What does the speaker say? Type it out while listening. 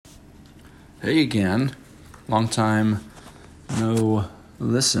Hey again. Long time no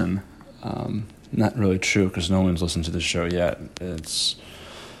listen. Not really true because no one's listened to the show yet. It's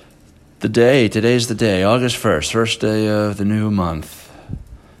the day. Today's the day. August 1st. First day of the new month.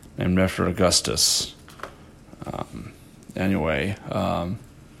 Named after Augustus.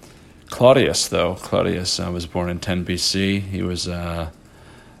 Claudius, though. Claudius was born in 10 BC. He was the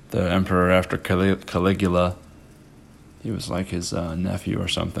emperor after Caligula. He was like his nephew or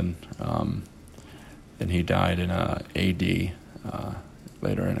something. Then he died in AD,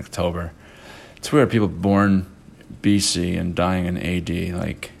 later in October. It's weird, people born BC and dying in AD.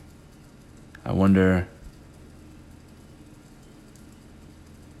 Like, I wonder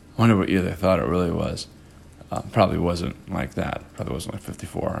what year they thought it really was. Probably wasn't like that. Probably wasn't like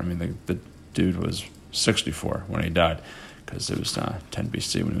 54. I mean, the dude was 64 when he died, because it was 10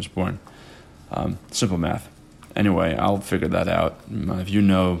 BC when he was born. Simple math. Anyway, I'll figure that out. If you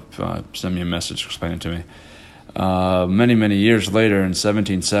know, send me a message, explain it to me. Many years later, in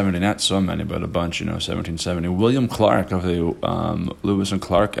 1770, not so many, but a bunch, 1770, William Clark of the Lewis and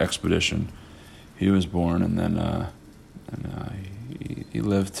Clark expedition, he was born, and then he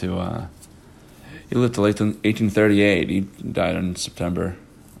lived to late 1838. He died in September.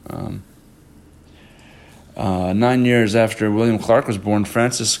 9 years after William Clark was born,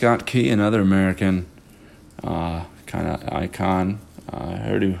 Francis Scott Key, another American kind of icon. I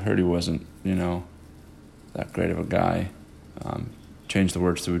heard he wasn't, that great of a guy. Changed the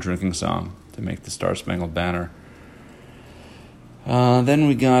words to a drinking song to make the Star Spangled Banner. Then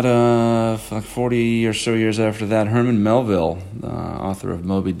we got, like 40 or so years after that, Herman Melville, author of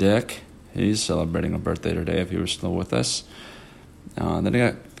Moby Dick. He's celebrating a birthday today if he was still with us. Then I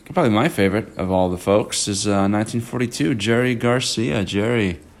got probably my favorite of all the folks is 1942, Jerry Garcia.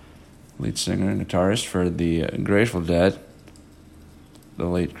 Jerry, lead singer and guitarist for the Grateful Dead, the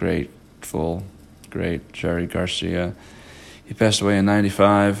late grateful, great Jerry Garcia. He passed away in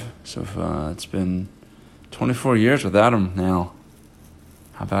 95, so it's been 24 years without him now.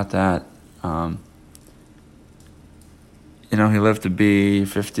 How about that? He lived to be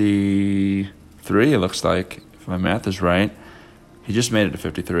 53, it looks like, if my math is right. He just made it to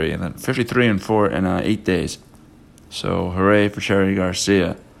 53, and then 53 in 8 days. So hooray for Jerry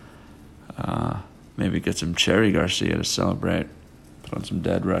Garcia. Maybe get some Cherry Garcia to celebrate. Put on some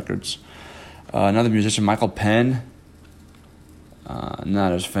Dead records. Another musician, Michael Penn.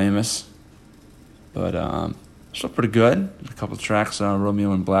 Not as famous, but still pretty good. There's a couple of tracks,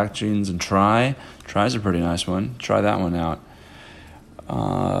 Romeo and Black Jeans and Try. Try's a pretty nice one. Try that one out.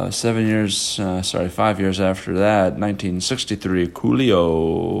 5 years after that, 1963,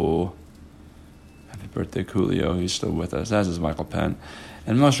 Coolio. Happy birthday, Coolio. He's still with us, as is Michael Penn.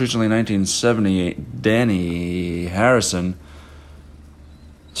 And most recently, 1978, Dhani Harrison,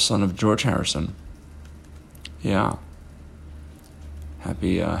 son of George Harrison. Yeah.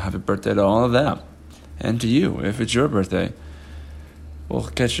 Happy birthday to all of them. And to you, if it's your birthday. We'll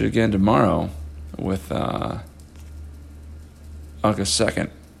catch you again tomorrow with August 2nd.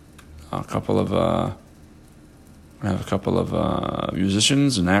 We have a couple of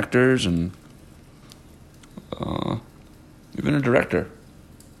musicians and actors and even a director.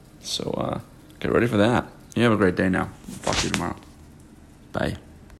 So get ready for that. You have a great day now. Talk to you tomorrow. Bye.